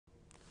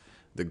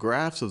The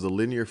graphs of the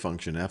linear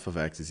function f of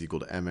x is equal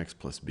to mx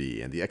plus b,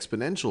 and the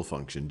exponential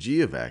function g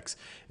of x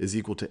is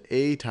equal to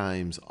a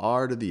times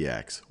r to the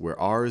x, where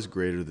r is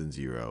greater than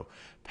 0,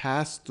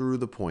 pass through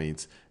the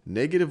points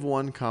negative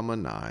 1 comma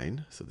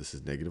 9, so this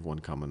is negative 1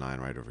 comma 9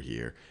 right over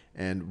here,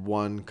 and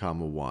 1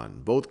 comma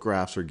 1. Both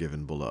graphs are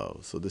given below.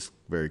 So this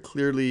very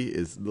clearly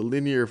is the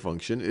linear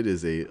function. It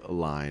is a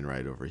line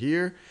right over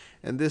here.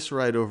 And this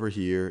right over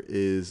here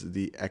is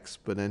the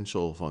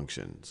exponential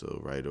function, so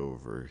right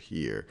over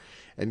here.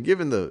 And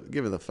given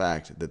the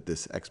fact that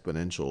this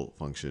exponential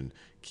function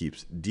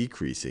keeps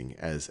decreasing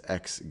as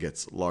x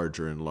gets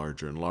larger and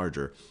larger and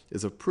larger,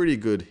 is a pretty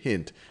good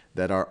hint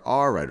that our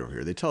r right over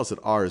here, they tell us that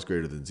r is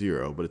greater than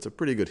 0, but it's a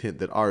pretty good hint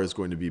that r is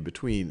going to be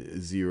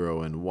between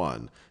 0 and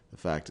 1. The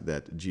fact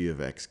that g of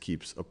x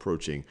keeps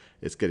approaching,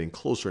 it's getting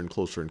closer and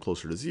closer and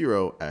closer to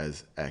 0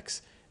 as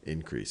x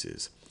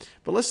increases.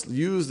 But let's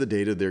use the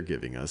data they're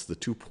giving us, the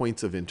 2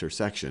 points of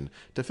intersection,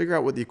 to figure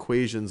out what the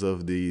equations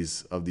of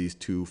these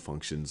two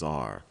functions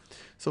are.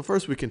 So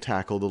first we can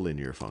tackle the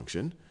linear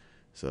function.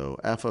 So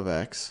f of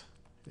x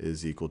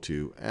is equal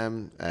to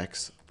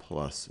mx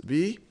plus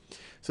b.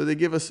 So they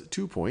give us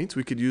 2 points.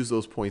 We could use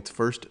those points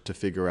first to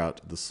figure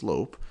out the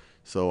slope.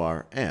 So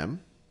our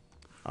m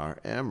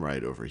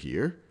right over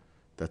here,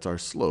 that's our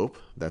slope,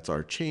 that's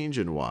our change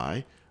in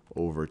y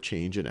over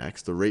change in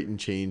x, the rate and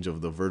change of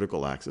the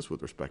vertical axis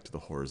with respect to the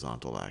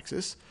horizontal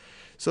axis.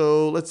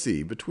 So let's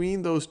see,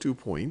 between those 2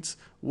 points,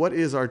 what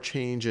is our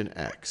change in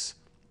x?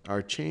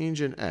 Our change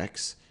in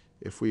x,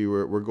 if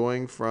we're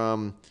going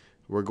from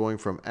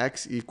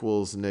x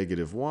equals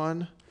negative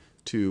 1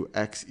 to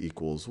x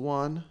equals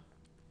 1,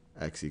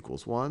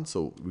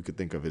 so we could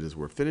think of it as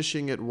we're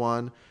finishing at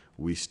 1.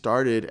 We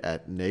started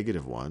at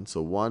negative 1,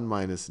 so 1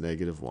 minus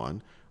negative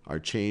 1. Our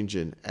change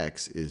in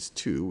x is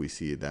 2. We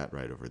see that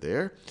right over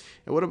there.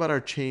 And what about our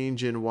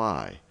change in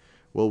y?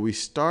 Well, we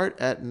start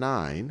at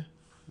 9.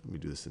 Let me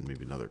do this in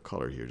maybe another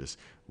color here.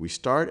 We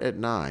start at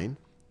 9,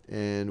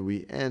 and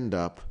we end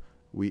up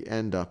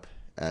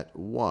at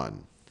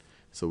 1.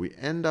 So we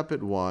end up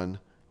at 1.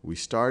 We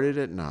started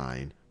at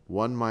 9.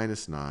 1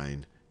 minus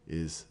 9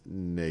 is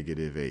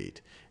negative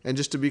 8. And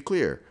just to be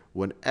clear,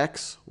 when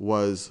x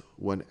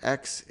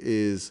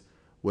is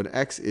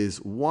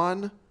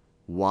 1,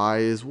 y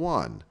is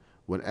 1.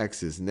 When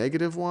x is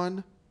negative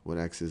 1,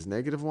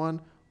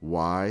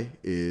 y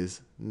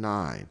is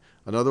 9.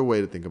 Another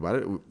way to think about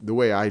it, the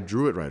way I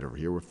drew it right over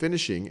here, we're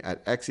finishing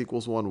at x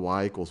equals 1,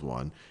 y equals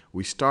 1.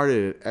 We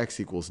started at x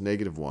equals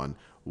negative 1,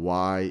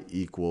 y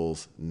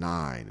equals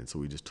 9. And so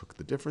we just took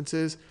the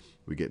differences.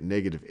 We get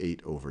negative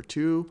 8 over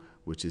 2,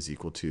 which is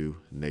equal to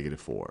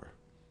negative 4.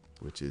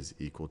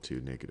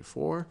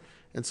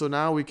 And so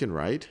now we can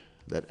write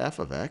that f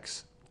of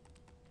x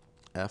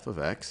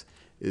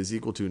is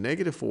equal to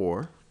negative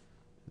 4,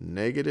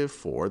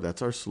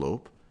 that's our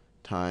slope,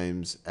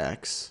 times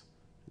x,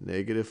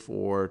 negative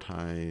 4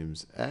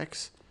 times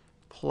x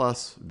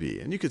plus b.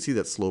 And you can see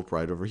that slope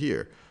right over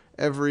here.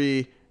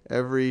 Every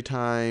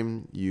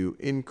time you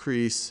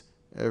increase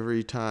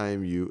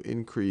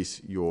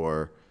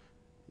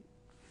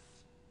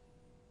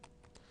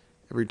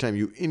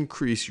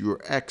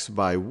your x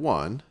by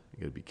 1, you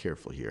got to be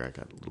careful here. I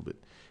got a little bit.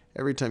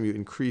 Every time you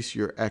increase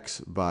your x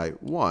by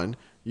 1,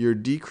 you're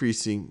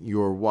decreasing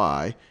your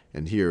y.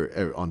 And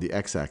here on the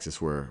x-axis,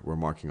 we're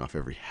marking off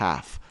every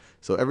half.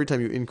 So every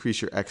time you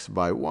increase your x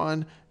by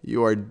 1,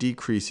 you are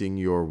decreasing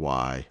your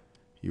y.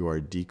 You are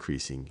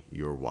decreasing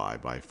your y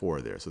by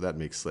 4 there. So that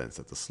makes sense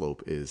that the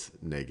slope is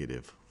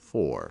negative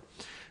 4.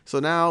 So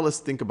now let's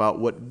think about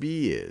what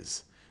b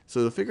is.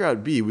 So to figure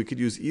out b, we could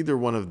use either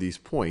one of these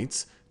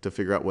points to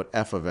figure out what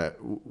f of x,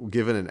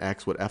 given an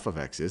x, what f of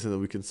x is, and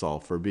then we can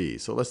solve for b.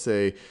 So let's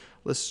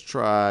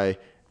try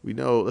 1,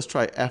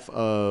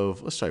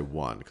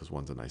 because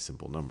 1's a nice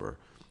simple number.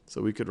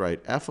 So we could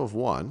write f of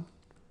 1,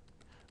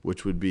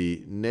 which would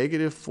be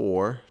negative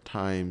 4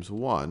 times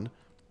 1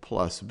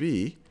 plus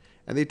b.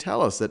 And they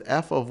tell us that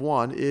f of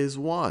 1 is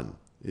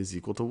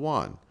equal to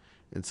 1.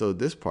 And so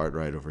this part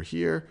right over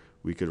here,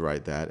 we could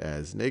write that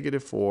as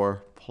negative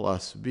 4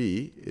 plus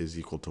b is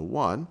equal to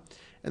 1.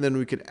 And then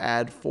we could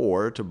add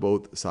 4 to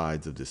both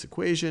sides of this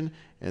equation,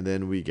 and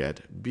then we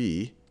get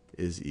b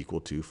is equal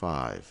to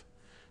 5.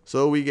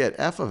 So we get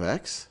f of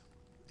x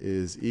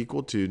is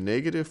equal to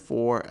negative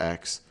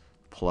 4x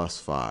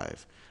plus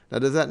 5. Now,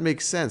 does that make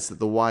sense that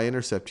the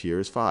y-intercept here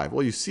is 5?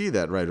 Well, you see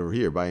that right over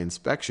here. By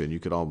inspection, you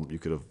could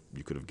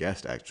have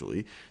guessed,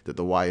 actually, that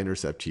the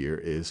y-intercept here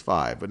is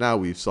 5. But now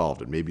we've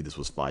solved it. Maybe this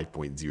was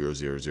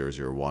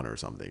 5.00001 or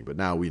something. But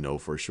now we know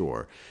for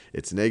sure.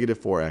 It's negative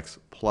 4x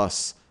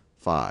plus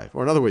 5.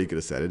 Or another way you could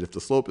have said it, if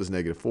the slope is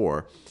negative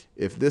 4,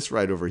 if this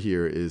right over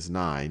here is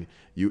 9,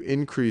 you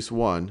increase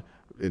 1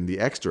 in the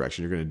x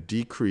direction, you're going to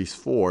decrease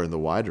 4 in the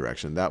y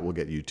direction. That will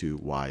get you to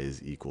y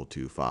is equal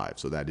to 5.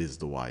 So that is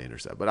the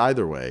y-intercept. But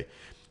either way,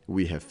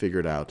 we have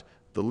figured out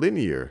the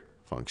linear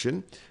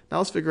function. Now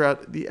let's figure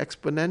out the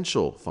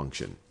exponential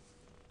function.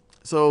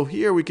 So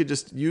here we could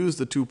just use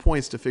the 2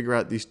 points to figure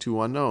out these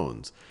 2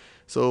 unknowns.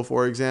 So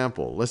for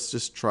example,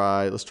 let's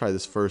try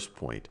this first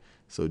point.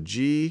 So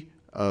g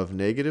of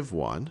negative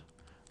 1,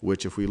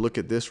 which if we look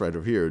at this right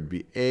over here, it would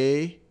be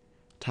a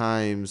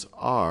times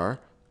r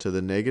to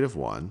the negative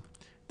 1.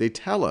 They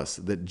tell us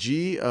that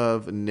g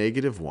of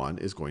negative 1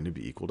 is going to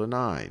be equal to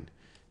 9.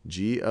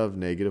 G of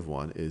negative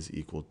 1 is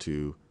equal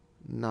to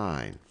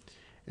 9.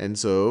 And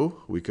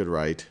so we could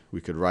write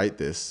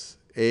this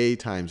a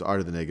times r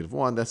to the negative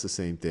 1. That's the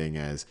same thing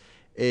as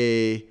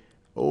a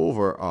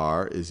over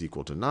r is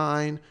equal to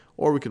 9.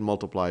 Or we could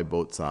multiply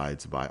both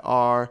sides by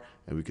r,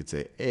 and we could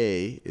say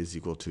a is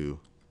equal to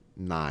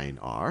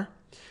 9r.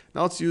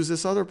 Now let's use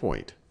this other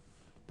point.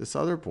 This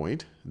other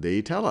point,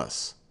 they tell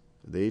us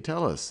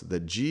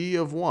that g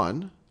of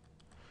 1,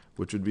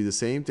 which would be the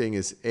same thing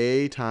as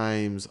a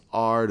times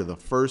r to the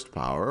first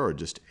power, or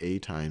just a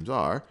times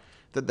r,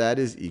 that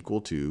is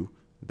equal to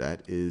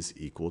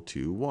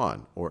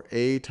 1, or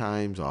a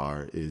times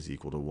r is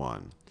equal to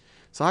 1.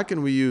 So how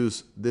can we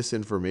use this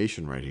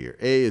information right here?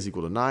 A is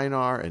equal to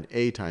 9r, and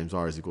a times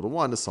r is equal to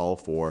 1 to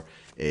solve for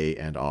a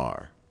and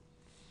r.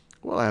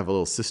 Well, I have a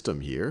little system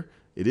here.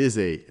 It is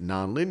a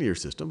nonlinear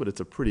system, but it's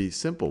a pretty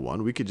simple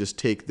one. We could just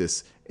take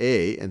this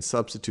a and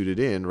substitute it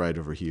in right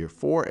over here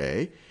for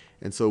a.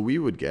 And so we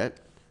would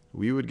get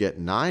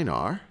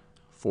 9r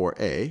for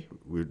a.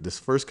 This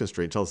first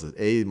constraint tells us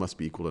that a must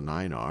be equal to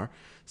 9r.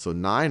 So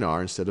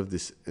 9r,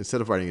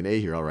 instead of writing an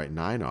a here, I'll write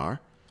 9r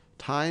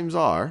times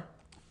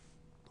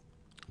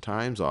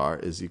r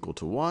is equal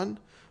to 1.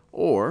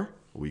 Or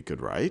we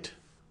could write,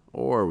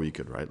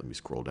 let me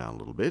scroll down a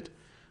little bit.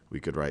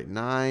 We could write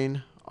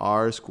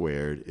 9r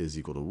squared is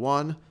equal to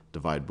 1.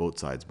 Divide both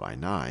sides by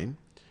 9.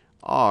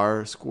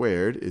 R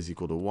squared is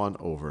equal to 1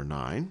 over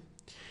 9.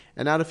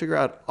 And now to figure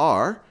out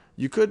r,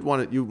 you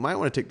might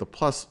want to take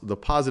the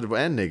positive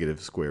and negative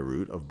square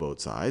root of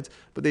both sides,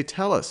 but they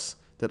tell us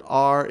that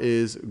r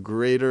is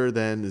greater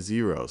than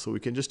 0. So we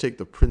can just take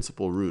the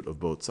principal root of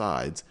both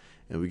sides,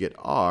 and we get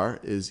r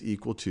is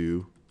equal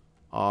to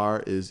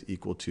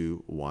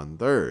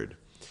 1/3.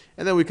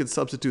 And then we could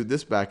substitute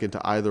this back into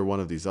either one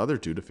of these other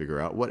two to figure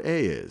out what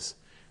a is.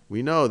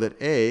 We know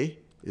that a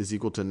is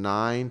equal to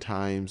 9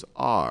 times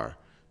r.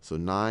 So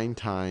 9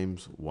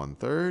 times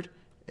 1/3,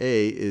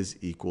 a is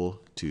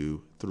equal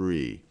to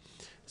 3.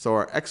 So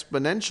our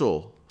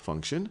exponential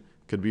function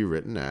could be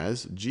written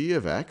as g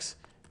of x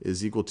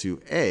is equal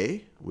to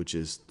a, which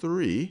is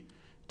 3,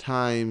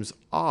 times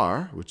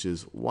r, which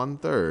is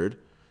 1/3,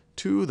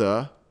 to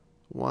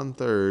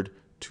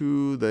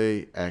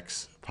the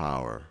x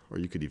power. Or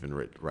you could even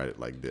write it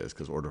like this,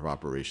 because order of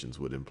operations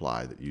would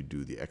imply that you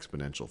do the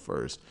exponential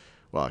first.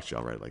 Well, actually,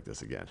 I'll write it like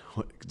this again,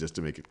 just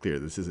to make it clear.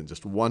 This isn't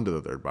just 1 to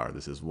the 3rd power.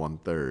 This is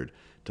 1/3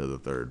 to the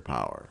 3rd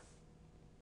power.